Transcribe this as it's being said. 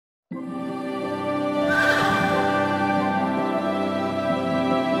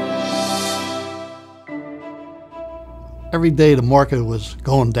Every day the market was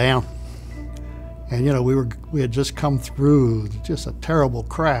going down, and you know we had just come through just a terrible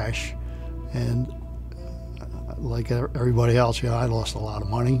crash, and like everybody else, you know, I lost a lot of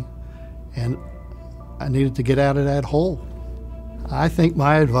money, and I needed to get out of that hole. I think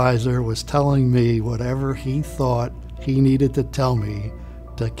my advisor was telling me whatever he thought he needed to tell me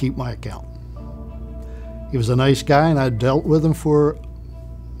to keep my account. He was a nice guy, and I dealt with him for,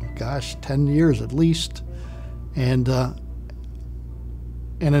 gosh, 10 years at least. And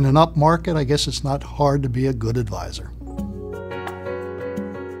in an up market, I guess it's not hard to be a good advisor.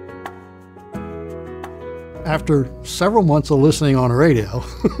 After several months of listening on the radio,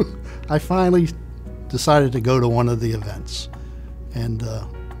 I finally decided to go to one of the events. And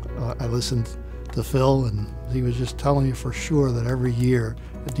I listened to Phil, and he was just telling you for sure that every year,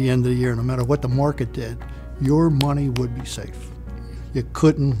 at the end of the year, no matter what the market did, your money would be safe. You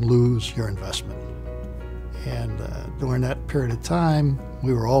couldn't lose your investment. And during that period of time,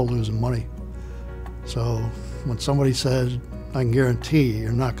 we were all losing money. So when somebody says, I can guarantee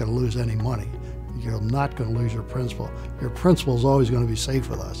you're not going to lose any money, you're not going to lose your principal. Your principal is always going to be safe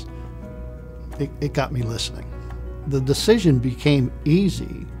with us. It got me listening. The decision became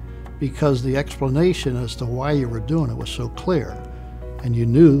easy because the explanation as to why you were doing it was so clear. And you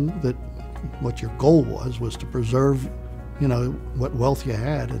knew that what your goal was to preserve, you know, what wealth you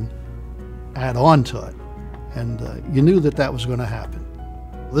had and add on to it. And you knew that that was going to happen.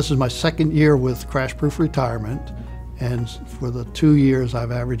 This is my second year with Crash Proof Retirement, and for the 2 years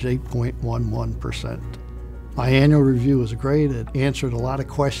I've averaged 8.11%. My annual review was great. It answered a lot of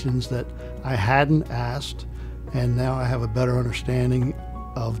questions that I hadn't asked, and now I have a better understanding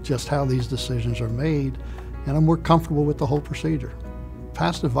of just how these decisions are made, and I'm more comfortable with the whole procedure.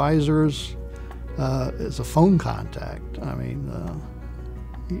 Past advisors is a phone contact. I mean,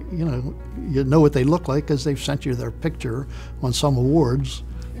 you know what they look like because they've sent you their picture on some awards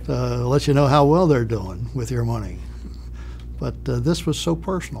to let you know how well they're doing with your money. But this was so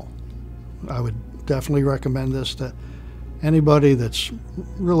personal. I would definitely recommend this to anybody that's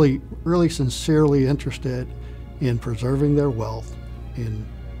really, really sincerely interested in preserving their wealth, in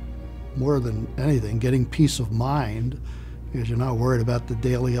more than anything, getting peace of mind because you're not worried about the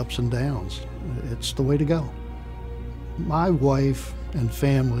daily ups and downs. It's the way to go. My wife and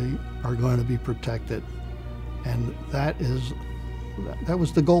family are going to be protected, and that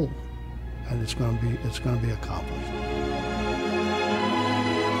was the goal, and it's going to be accomplished.